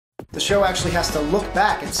The show actually has to look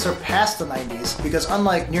back and surpass the 90s because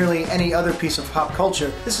unlike nearly any other piece of pop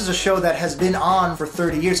culture, this is a show that has been on for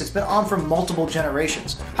 30 years. It's been on for multiple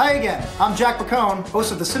generations. Hi again, I'm Jack Picone,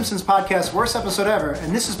 host of the Simpsons podcast, Worst Episode Ever,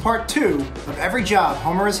 and this is part 2 of every job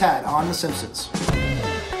Homer has had on The Simpsons.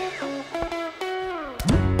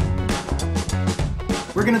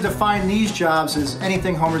 We're going to define these jobs as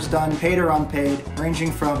anything Homer's done, paid or unpaid,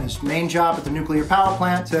 ranging from his main job at the nuclear power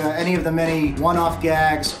plant to any of the many one-off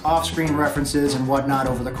gags, off-screen references, and whatnot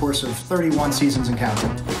over the course of 31 seasons and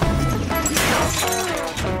counting.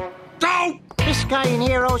 Go! This guy in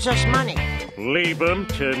here owes us money. Leave him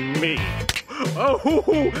to me. Oh,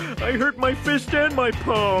 I hurt my fist and my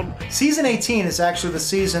palm. Season 18 is actually the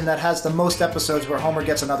season that has the most episodes where Homer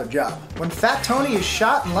gets another job. When Fat Tony is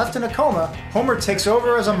shot and left in a coma, Homer takes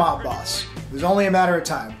over as a mob boss. It was only a matter of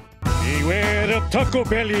time. Beware of Taco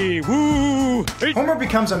Belly, woo! Homer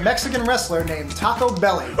becomes a Mexican wrestler named Taco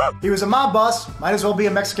Belly. He was a mob boss, might as well be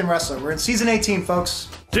a Mexican wrestler. We're in season 18, folks.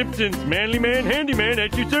 Simpsons, manly man, handyman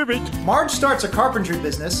at your service. Marge starts a carpentry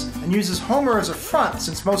business and uses Homer as a front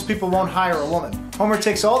since most people won't hire a woman. Homer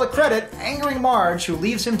takes all the credit, angering Marge, who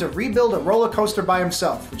leaves him to rebuild a roller coaster by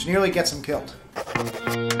himself, which nearly gets him killed.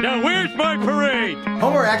 Now where's my parade?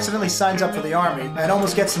 Homer accidentally signs up for the army and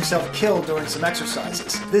almost gets himself killed during some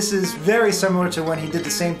exercises. This is very similar to when he did the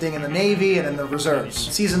same thing in the Navy and in the reserves.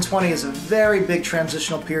 Season 20 is a very big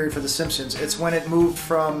transitional period for The Simpsons. It's when it moved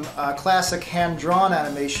from classic hand-drawn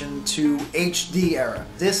animation to HD era.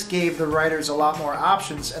 This gave the writers a lot more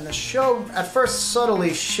options, and the show at first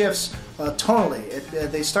subtly shifts tonally.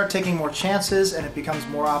 They start taking more chances and it becomes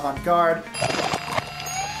more avant-garde.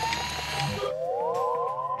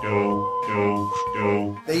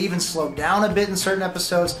 They even slow down a bit in certain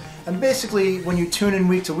episodes, and basically when you tune in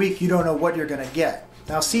week to week, you don't know what you're going to get.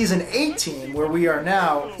 Now season 18, where we are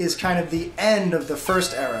now, is kind of the end of the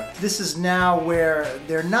first era. This is now where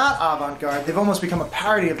they're not avant-garde, they've almost become a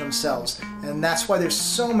parody of themselves, and that's why there's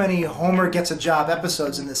so many Homer Gets a Job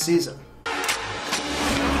episodes in this season.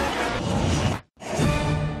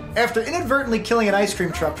 After inadvertently killing an ice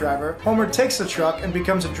cream truck driver, Homer takes the truck and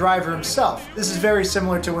becomes a driver himself. This is very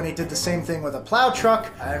similar to when he did the same thing with a plow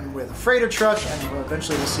truck and with a freighter truck, and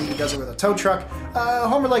eventually we'll see he does it with a tow truck.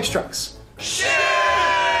 Homer likes trucks. Shipwreck!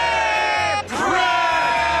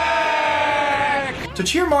 To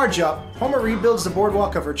cheer Marge up, Homer rebuilds the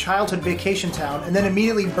boardwalk of her childhood vacation town and then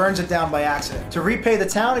immediately burns it down by accident. To repay the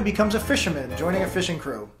town, he becomes a fisherman, joining a fishing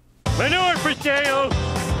crew. Manure for sale!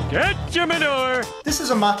 Get your manure! This is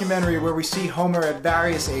a mockumentary where we see Homer at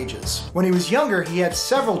various ages. When he was younger, he had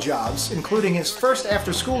several jobs, including his first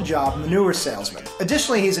after-school job, manure salesman.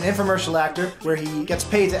 Additionally, he's an infomercial actor, where he gets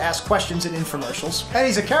paid to ask questions in infomercials. And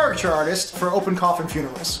he's a caricature artist for open coffin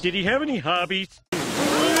funerals. Did he have any hobbies?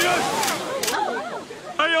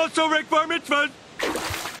 I also wreck bar mitzvahs!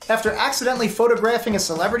 After accidentally photographing a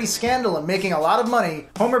celebrity scandal and making a lot of money,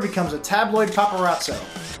 Homer becomes a tabloid paparazzo.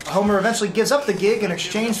 Homer eventually gives up the gig in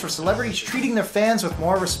exchange for celebrities treating their fans with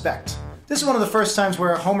more respect. This is one of the first times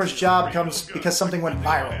where Homer's job comes because something went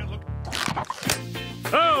viral.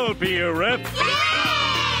 I'll be a ref.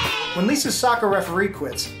 When Lisa's soccer referee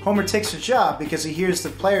quits, Homer takes the job because he hears the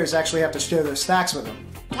players actually have to share their snacks with him.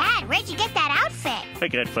 Dad, where'd you get that outfit? I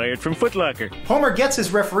got fired from Foot Locker. Homer gets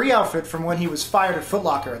his referee outfit from when he was fired at Foot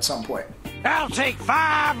Locker at some point. I'll take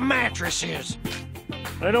 5 mattresses.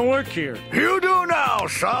 I don't work here. You do now,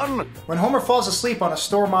 son. When Homer falls asleep on a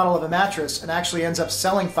store model of a mattress and actually ends up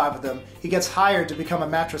selling 5 of them, he gets hired to become a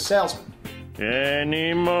mattress salesman.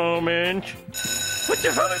 Any moment. What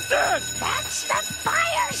the hell is that? That's the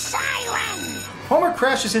fire siren! Homer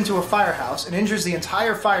crashes into a firehouse and injures the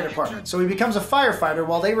entire fire department, so he becomes a firefighter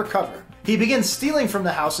while they recover. He begins stealing from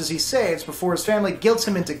the houses he saves before his family guilts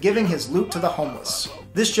him into giving his loot to the homeless.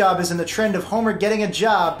 This job is in the trend of Homer getting a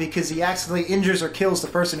job because he accidentally injures or kills the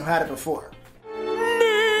person who had it before.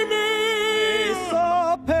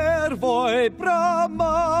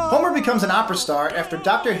 Homer becomes an opera star after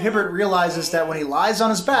Dr. Hibbert realizes that when he lies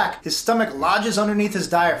on his back, his stomach lodges underneath his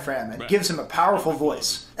diaphragm and gives him a powerful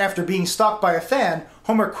voice. After being stalked by a fan,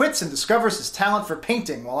 Homer quits and discovers his talent for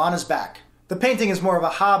painting while on his back. The painting is more of a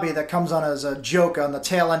hobby that comes on as a joke on the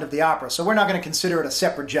tail end of the opera, so we're not going to consider it a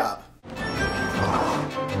separate job.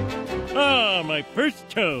 Ah, my first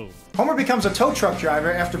toe. Homer becomes a tow truck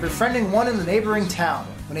driver after befriending one in the neighboring town.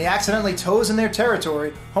 When he accidentally tows in their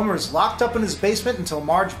territory, Homer is locked up in his basement until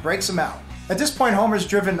Marge breaks him out. At this point, Homer's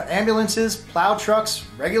driven ambulances, plow trucks,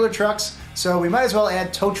 regular trucks, so we might as well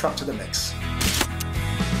add tow truck to the mix.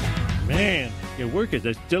 Man, you work as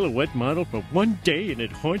a silhouette model for one day and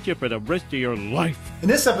it haunts you for the rest of your life. In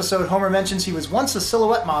this episode, Homer mentions he was once a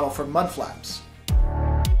silhouette model for mud flaps.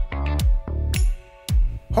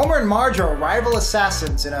 Homer and Marge are rival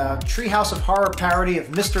assassins in a Treehouse of Horror parody of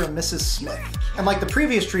Mr. and Mrs. Smith. And like the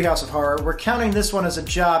previous Treehouse of Horror, we're counting this one as a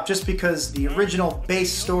job just because the original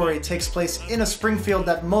base story takes place in a Springfield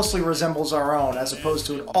that mostly resembles our own, as opposed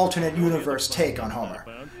to an alternate universe take on Homer.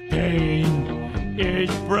 Pain is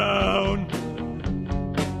brown.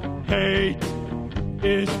 Hate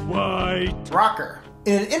is white. Rocker.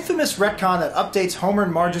 In an infamous retcon that updates Homer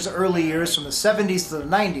and Marge's early years from the 70s to the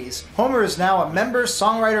 90s, Homer is now a member,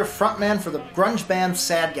 songwriter, frontman for the grunge band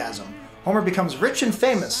Sadgasm. Homer becomes rich and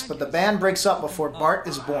famous, but the band breaks up before Bart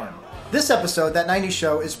is born. This episode, That 90s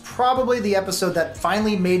Show, is probably the episode that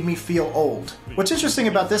finally made me feel old. What's interesting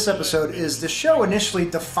about this episode is the show initially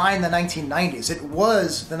defined the 1990s. It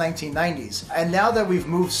was the 1990s. And now that we've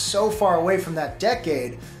moved so far away from that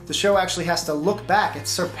decade, the show actually has to look back. It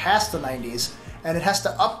surpassed the 90s. And it has to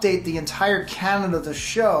update the entire canon of the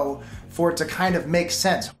show for it to kind of make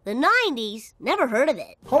sense. The 90s? Never heard of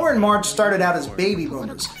it. Homer and Marge started out as baby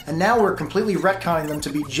boomers, and now we're completely retconning them to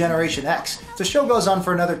be Generation X. If the show goes on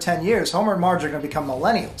for another 10 years, Homer and Marge are going to become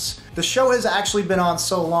millennials. The show has actually been on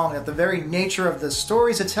so long that the very nature of the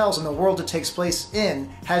stories it tells and the world it takes place in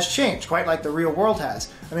has changed, quite like the real world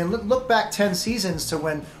has. I mean, look back 10 seasons to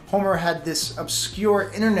when Homer had this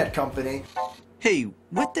obscure internet company. Hey,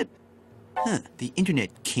 what the... the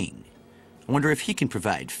Internet King. I wonder if he can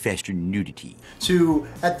provide faster nudity. To,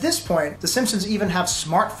 at this point, the Simpsons even have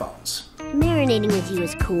smartphones. Marinating with you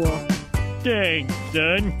is cool. Thanks,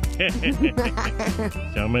 son.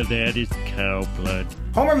 Some of that is cow blood.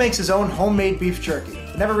 Homer makes his own homemade beef jerky.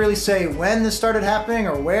 They never really say when this started happening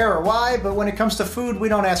or where or why, but when it comes to food, we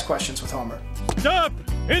don't ask questions with Homer. Stop!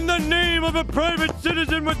 In the name of a private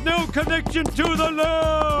citizen with no connection to the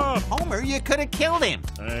law! Homer, you could have killed him.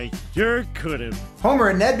 I sure could have. Homer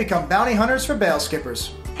and Ned become bounty hunters for bail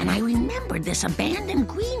skippers. And I remembered this abandoned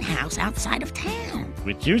greenhouse outside of town.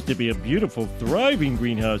 Which used to be a beautiful, thriving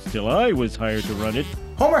greenhouse till I was hired to run it.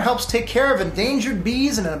 Homer helps take care of endangered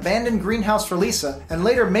bees in an abandoned greenhouse for Lisa, and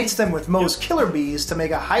later mates them with Moe's killer bees to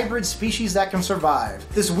make a hybrid species that can survive.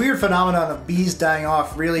 This weird phenomenon of bees dying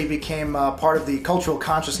off really became part of the cultural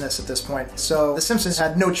consciousness at this point, so The Simpsons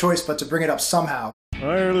had no choice but to bring it up somehow.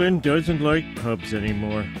 Ireland doesn't like pubs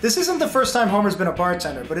anymore. This isn't the first time Homer's been a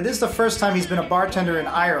bartender, but it is the first time he's been a bartender in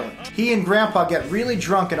Ireland. He and Grandpa get really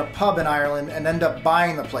drunk in a pub in Ireland and end up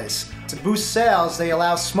buying the place. To boost sales, they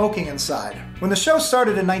allow smoking inside. When the show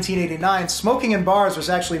started in 1989, smoking in bars was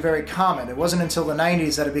actually very common. It wasn't until the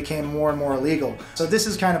 90s that it became more and more illegal. So this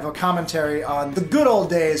is kind of a commentary on the good old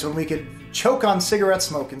days when we could choke on cigarette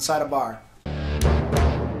smoke inside a bar.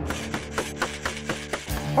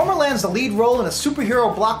 Homer lands the lead role in a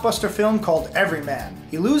superhero blockbuster film called Everyman.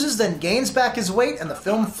 He loses, then gains back his weight, and the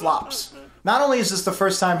film flops. Not only is this the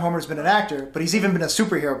first time Homer's been an actor, but he's even been a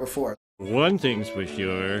superhero before. One thing's for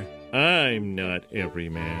sure, I'm not every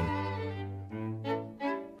man.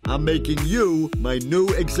 I'm making you my new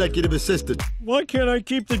executive assistant. Why can't I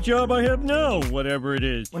keep the job I have now, whatever it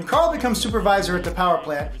is? When Carl becomes supervisor at the power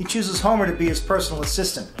plant, he chooses Homer to be his personal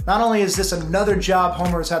assistant. Not only is this another job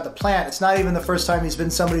Homer has had at the plant, it's not even the first time he's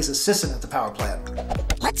been somebody's assistant at the power plant.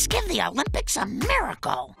 Let's give the Olympics a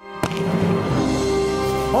miracle.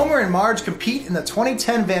 Homer and Marge compete in the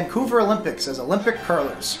 2010 Vancouver Olympics as Olympic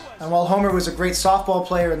curlers. And while Homer was a great softball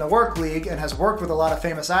player in the work league and has worked with a lot of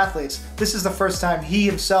famous athletes, this is the first time he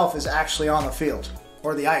himself is actually on the field.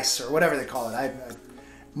 Or the ice, or whatever they call it. I'm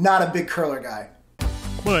not a big curler guy.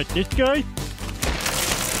 What, this guy?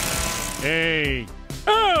 Hey!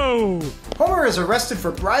 Oh! Homer is arrested for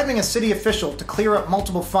bribing a city official to clear up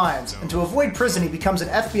multiple fines, and to avoid prison he becomes an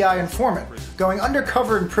FBI informant, going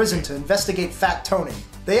undercover in prison to investigate Fat Tony.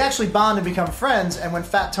 They actually bond and become friends, and when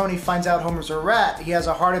Fat Tony finds out Homer's a rat, he has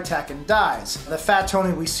a heart attack and dies. The Fat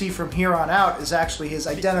Tony we see from here on out is actually his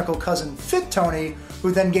identical cousin Fit Tony,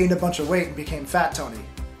 who then gained a bunch of weight and became Fat Tony.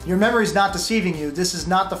 Your memory's not deceiving you, this is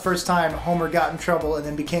not the first time Homer got in trouble and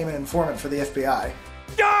then became an informant for the FBI.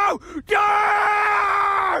 No!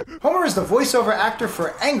 No! Homer is the voiceover actor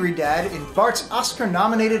for Angry Dad in Bart's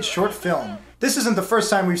Oscar-nominated short film. This isn't the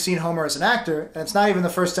first time we've seen Homer as an actor, and it's not even the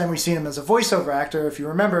first time we've seen him as a voiceover actor. If you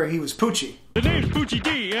remember, he was Poochie. The name's Poochie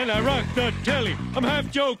D, and I rock the telly. I'm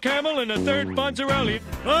half Joe Camel and a third Bonzarelli.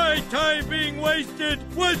 My time being wasted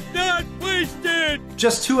was not wasted!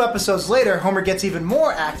 Just 2 episodes later, Homer gets even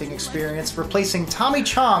more acting experience, replacing Tommy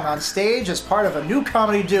Chong on stage as part of a new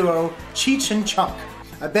comedy duo, Cheech and Chunk.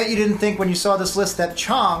 I bet you didn't think when you saw this list that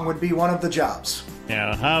Chong would be one of the jobs.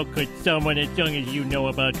 Now, how could someone as young as you know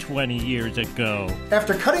about 20 years ago?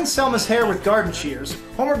 After cutting Selma's hair with garden shears,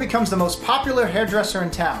 Homer becomes the most popular hairdresser in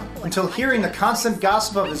town, until hearing the constant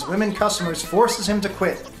gossip of his women customers forces him to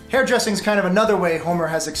quit. Hairdressing is kind of another way Homer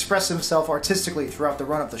has expressed himself artistically throughout the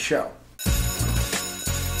run of the show.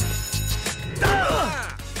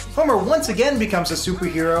 Homer once again becomes a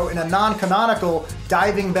superhero in a non-canonical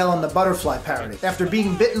Diving Bell and the Butterfly parody. After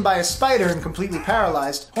being bitten by a spider and completely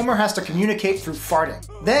paralyzed, Homer has to communicate through farting.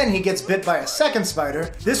 Then he gets bit by a second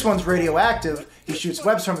spider. This one's radioactive. He shoots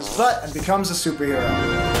webs from his butt and becomes a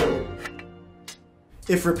superhero.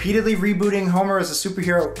 If repeatedly rebooting Homer as a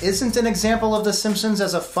superhero isn't an example of The Simpsons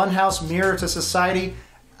as a funhouse mirror to society,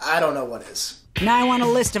 I don't know what is. Now I want a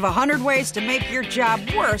list of 100 ways to make your job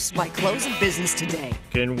worse by close of business today.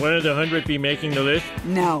 Can one of the 100 be making the list?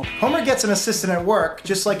 No. Homer gets an assistant at work,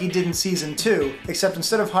 just like he did in Season 2, except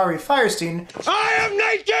instead of Harvey Fierstein, I am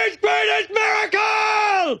nature's greatest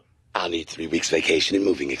miracle! I'll need 3 weeks vacation and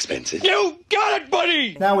moving expenses. You got it,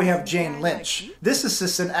 buddy! now we have Jane Lynch. This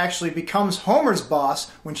assistant actually becomes Homer's boss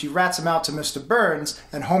when she rats him out to Mr. Burns,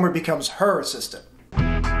 and Homer becomes her assistant.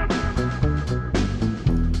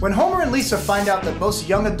 When Homer and Lisa find out that most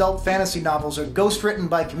young adult fantasy novels are ghostwritten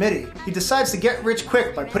by committee, he decides to get rich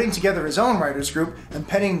quick by putting together his own writers group and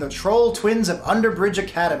penning the Troll Twins of Underbridge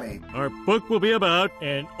Academy. Our book will be about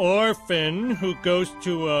an orphan who goes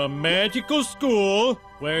to a magical school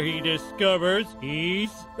where he discovers he's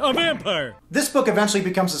a vampire. This book eventually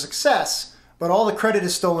becomes a success, but all the credit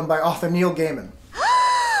is stolen by author Neil Gaiman.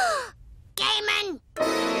 Gaiman!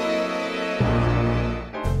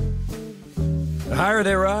 The higher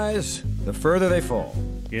they rise, the further they fall.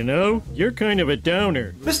 You know, you're kind of a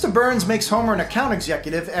downer. Mr. Burns makes Homer an account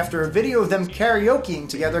executive after a video of them karaokeing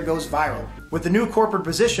together goes viral. With the new corporate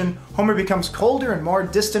position, Homer becomes colder and more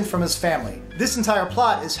distant from his family. This entire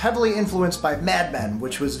plot is heavily influenced by Mad Men,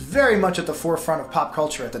 which was very much at the forefront of pop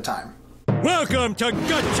culture at the time. Welcome to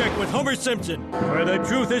Gut Check with Homer Simpson, where the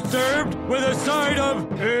truth is served with a side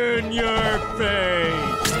of in your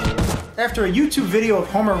face. After a YouTube video of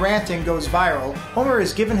Homer ranting goes viral, Homer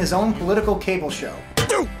is given his own political cable show.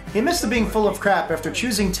 He admits to being full of crap after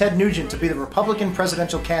choosing Ted Nugent to be the Republican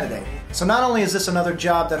presidential candidate. So not only is this another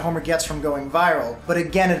job that Homer gets from going viral, but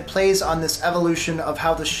again it plays on this evolution of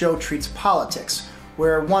how the show treats politics.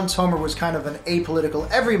 Where once Homer was kind of an apolitical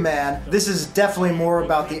everyman, this is definitely more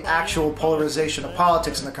about the actual polarization of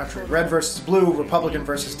politics in the country. Red versus blue, Republican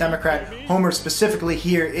versus Democrat. Homer specifically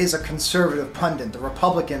here is a conservative pundit. The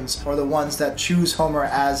Republicans are the ones that choose Homer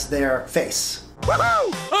as their face.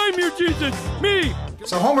 Woohoo! I'm your Jesus! Me!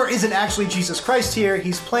 So Homer isn't actually Jesus Christ here,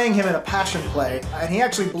 he's playing him in a passion play, and he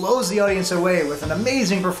actually blows the audience away with an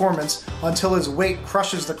amazing performance until his weight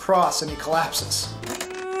crushes the cross and he collapses.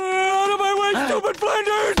 Out of my way, stupid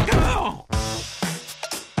Flanders!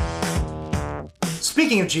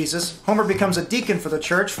 Speaking of Jesus, Homer becomes a deacon for the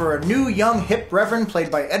church for a new young hip reverend played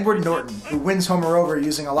by Edward Norton, who wins Homer over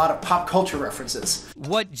using a lot of pop culture references.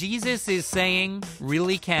 What Jesus is saying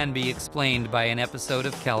really can be explained by an episode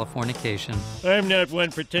of Californication. I'm not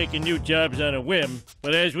one for taking new jobs on a whim,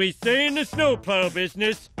 but as we say in the snowplow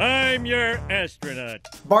business, I'm your astronaut.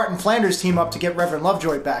 Bart and Flanders team up to get Reverend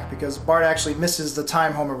Lovejoy back because Bart actually misses the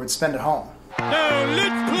time Homer would spend at home. Now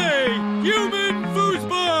let's play human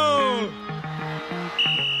foosball!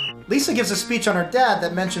 Lisa gives a speech on her dad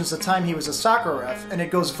that mentions the time he was a soccer ref, and it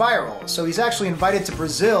goes viral, so he's actually invited to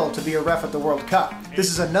Brazil to be a ref at the World Cup. This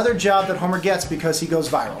is another job that Homer gets because he goes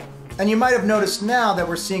viral. And you might have noticed now that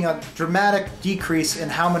we're seeing a dramatic decrease in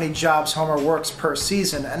how many jobs Homer works per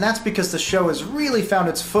season, and that's because the show has really found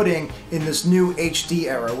its footing in this new HD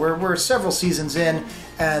era, where we're several seasons in,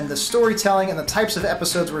 and the storytelling and the types of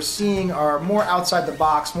episodes we're seeing are more outside the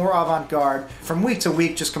box, more avant-garde, from week to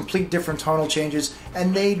week, just complete different tonal changes,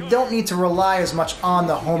 and they don't need to rely as much on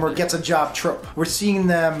the Homer gets a job trope. We're seeing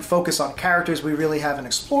them focus on characters we really haven't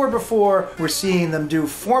explored before, we're seeing them do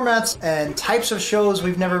formats and types of shows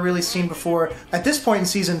we've never really seen before. At this point in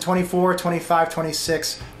season 24, 25,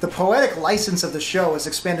 26, the poetic license of the show has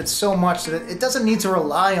expanded so much that it doesn't need to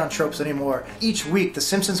rely on tropes anymore. Each week, The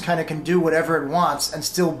Simpsons kind of can do whatever it wants and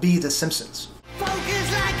still be The Simpsons.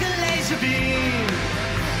 Focus like a laser beam.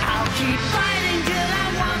 I'll keep fighting till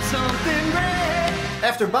I want something red.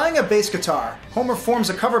 After buying a bass guitar, Homer forms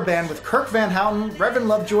a cover band with Kirk Van Houten, Reverend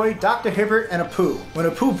Lovejoy, Dr. Hibbert, and Apu. When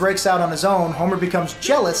Apu breaks out on his own, Homer becomes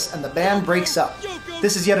jealous and the band breaks up.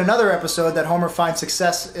 This is yet another episode that Homer finds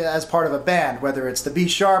success as part of a band, whether it's the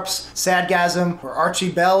B-Sharps, Sadgasm, or Archie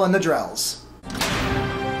Bell and the Drells.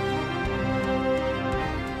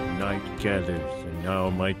 Night gathers, and now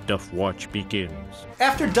my Duff Watch begins.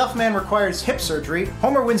 After Duff Man requires hip surgery,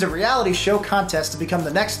 Homer wins a reality show contest to become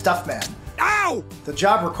the next Duff Man. Ow! The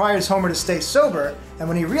job requires Homer to stay sober, and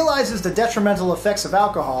when he realizes the detrimental effects of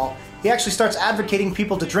alcohol, he actually starts advocating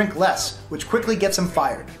people to drink less, which quickly gets him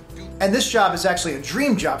fired. And this job is actually a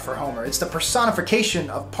dream job for Homer. It's the personification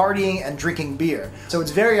of partying and drinking beer. So it's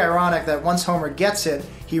very ironic that once Homer gets it,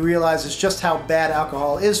 he realizes just how bad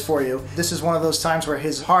alcohol is for you. This is one of those times where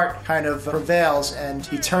his heart kind of prevails and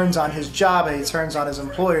he turns on his job and he turns on his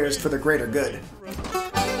employers for the greater good.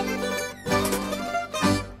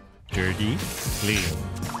 Dirty, clean.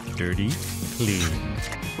 Dirty, clean.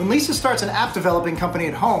 When Lisa starts an app developing company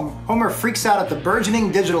at home, Homer freaks out at the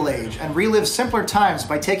burgeoning digital age and relives simpler times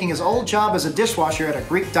by taking his old job as a dishwasher at a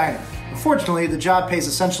Greek diner. Unfortunately, the job pays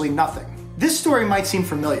essentially nothing. This story might seem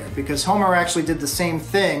familiar because Homer actually did the same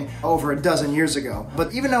thing over a dozen years ago.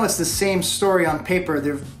 But even though it's the same story on paper,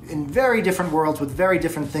 they're in very different worlds with very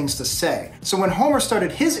different things to say. So when Homer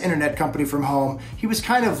started his internet company from home, he was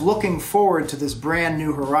kind of looking forward to this brand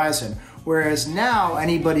new horizon. Whereas now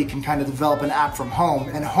anybody can kind of develop an app from home,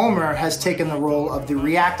 and Homer has taken the role of the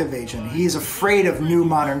reactive agent. He's afraid of new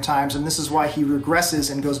modern times, and this is why he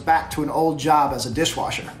regresses and goes back to an old job as a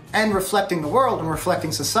dishwasher. And reflecting the world and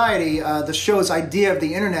reflecting society, the show's idea of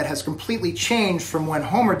the internet has completely changed from when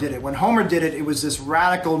Homer did it. When Homer did it, it was this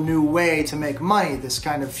radical new way to make money, this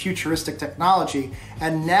kind of futuristic technology.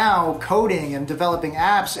 And now coding and developing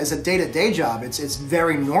apps is a day-to-day job. It's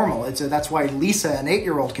very normal. That's why Lisa, an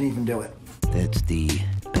 8-year-old, can even do it. That's the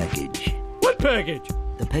package. What package?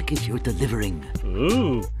 The package you're delivering.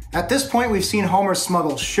 Ooh. At this point, we've seen Homer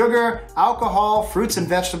smuggle sugar, alcohol, fruits and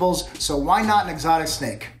vegetables, so why not an exotic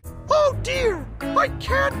snake? Oh dear, I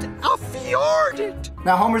can't afford it.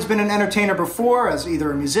 Now, Homer's been an entertainer before as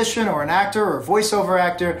either a musician or an actor or a voiceover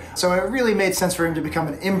actor, so it really made sense for him to become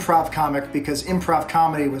an improv comic because improv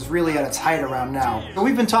comedy was really at its height around now. But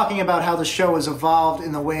we've been talking about how the show has evolved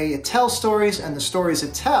in the way it tells stories and the stories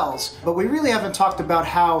it tells, but we really haven't talked about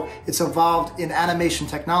how it's evolved in animation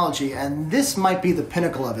technology, and this might be the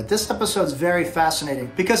pinnacle of it. This episode's very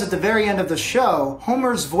fascinating because at the very end of the show,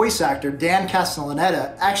 Homer's voice actor, Dan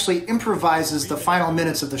Castellaneta, actually improvises the final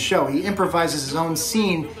minutes of the show. He improvises his own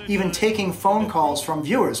scene, even taking phone calls from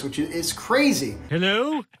viewers, which is crazy.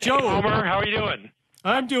 Hello? Joe. Hey, Homer, how are you doing?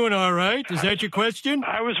 I'm doing all right. Is that your question?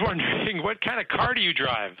 I was wondering, what kind of car do you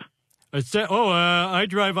drive? I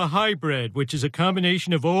drive a hybrid, which is a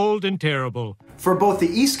combination of old and terrible. For both the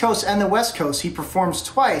East Coast and the West Coast, he performs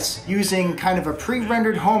twice using kind of a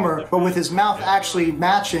pre-rendered Homer, but with his mouth actually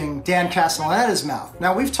matching Dan Castellaneta's mouth.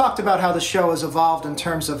 Now, we've talked about how the show has evolved in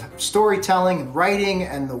terms of storytelling and writing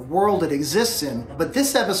and the world it exists in, but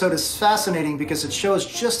this episode is fascinating because it shows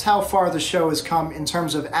just how far the show has come in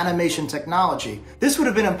terms of animation technology. This would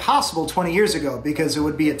have been impossible 20 years ago because it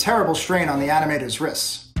would be a terrible strain on the animator's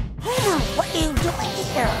wrists. Homer, what are you doing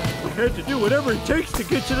here? I had to do whatever it takes to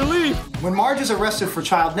get you to leave. When Marge is arrested for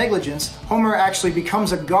child negligence, Homer actually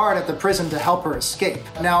becomes a guard at the prison to help her escape.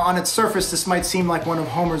 Now, on its surface, this might seem like one of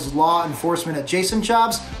Homer's law enforcement adjacent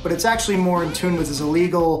jobs, but it's actually more in tune with his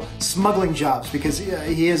illegal smuggling jobs because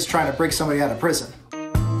he is trying to break somebody out of prison.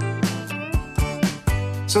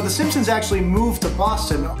 So the Simpsons actually moved to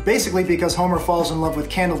Boston, basically because Homer falls in love with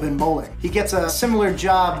Candlebin Bowling. He gets a similar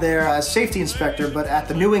job there as safety inspector, but at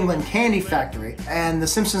the New England Candy Factory. And the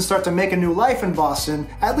Simpsons start to make a new life in Boston,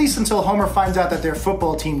 at least until Homer finds out that their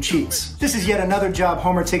football team cheats. This is yet another job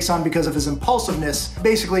Homer takes on because of his impulsiveness,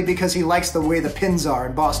 basically because he likes the way the pins are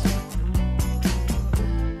in Boston.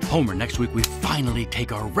 Homer, next week we finally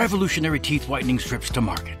take our revolutionary teeth whitening strips to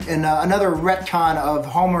market. And another retcon of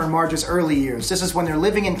Homer and Marge's early years. This is when they're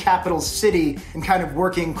living in Capital City and kind of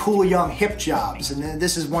working cool, young, hip jobs. And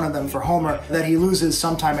this is one of them for Homer that he loses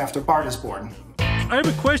sometime after Bart is born. I have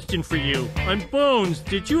a question for you. On bones,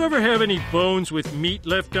 did you ever have any bones with meat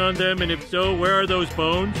left on them? And if so, where are those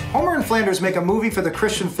bones? Homer and Flanders make a movie for the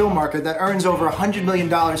Christian film market that earns over $100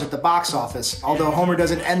 million at the box office. Although Homer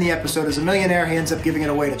doesn't end the episode as a millionaire, he ends up giving it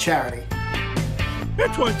away to charity.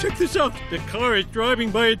 Antoine, check this out. The car is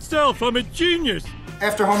driving by itself. I'm a genius.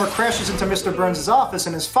 After Homer crashes into Mr. Burns' office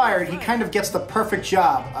and is fired, he kind of gets the perfect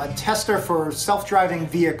job, a tester for self-driving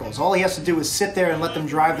vehicles. All he has to do is sit there and let them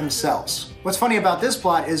drive themselves. What's funny about this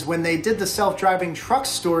plot is when they did the self-driving trucks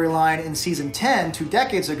storyline in season 10, 2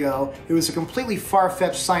 decades ago, it was a completely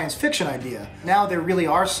far-fetched science fiction idea. Now there really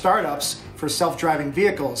are startups for self-driving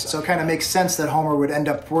vehicles, so it kind of makes sense that Homer would end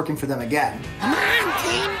up working for them again. Come on,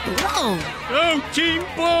 Team Bull! Go, Team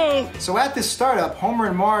Bull! So at this startup, Homer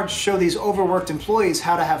and Marge show these overworked employees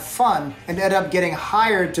how to have fun and end up getting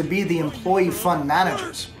hired to be the employee fund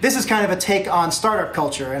managers. This is kind of a take on startup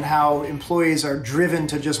culture and how employees are driven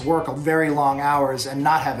to just work very long hours and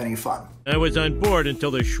not have any fun. I was on board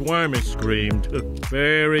until the shawarma screamed.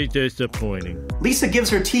 Very disappointing. Lisa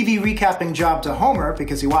gives her TV recapping job to Homer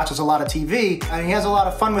because he watches a lot of TV, and he has a lot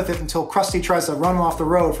of fun with it until Krusty tries to run him off the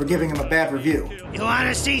road for giving him a bad review. You want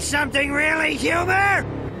to see something really humor?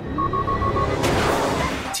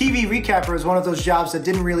 TV recapper is one of those jobs that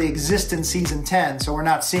didn't really exist in season 10, so we're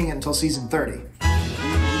not seeing it until season 30.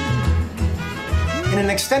 In an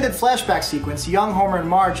extended flashback sequence, young Homer and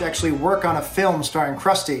Marge actually work on a film starring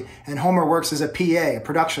Krusty, and Homer works as a PA, a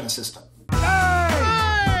production assistant.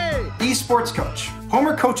 Esports coach.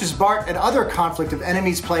 Homer coaches Bart and other Conflict of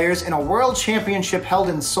Enemies players in a world championship held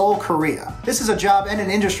in Seoul, Korea. This is a job and an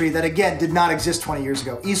industry that, again, did not exist 20 years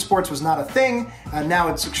ago. Esports was not a thing, and now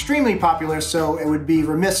it's extremely popular, so it would be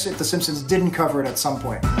remiss if The Simpsons didn't cover it at some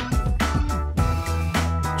point.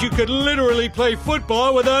 You could literally play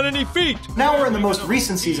football without any feet. Now we're in the most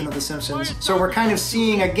recent season of The Simpsons, so we're kind of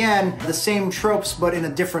seeing again the same tropes but in a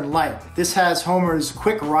different light. This has Homer's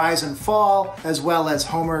quick rise and fall, as well as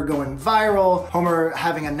Homer going viral, Homer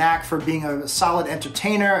having a knack for being a solid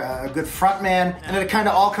entertainer, a good frontman, and it kind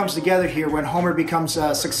of all comes together here when Homer becomes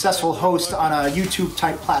a successful host on a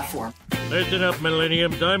YouTube-type platform. Listen up,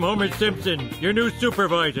 Millenniums. I'm Homer Simpson, your new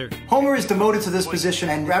supervisor. Homer is demoted to this position,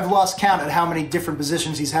 and I've lost count at how many different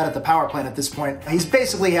positions he's had at the power plant at this point. He's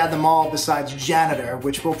basically had them all besides janitor,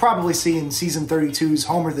 which we'll probably see in season 32's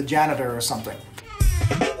Homer the Janitor or something.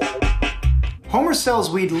 Homer sells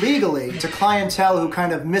weed legally to clientele who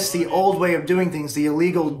kind of miss the old way of doing things, the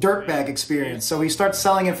illegal dirtbag experience. So he starts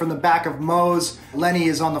selling it from the back of Moe's. Lenny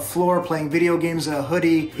is on the floor playing video games in a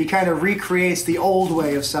hoodie. He kind of recreates the old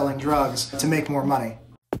way of selling drugs to make more money.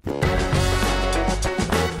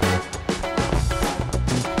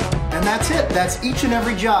 And that's it. That's each and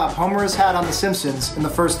every job Homer has had on The Simpsons in the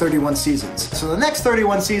first 31 seasons. So the next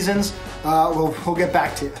 31 seasons, we'll get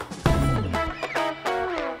back to you.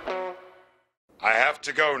 I have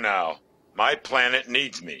to go now. My planet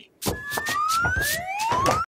needs me.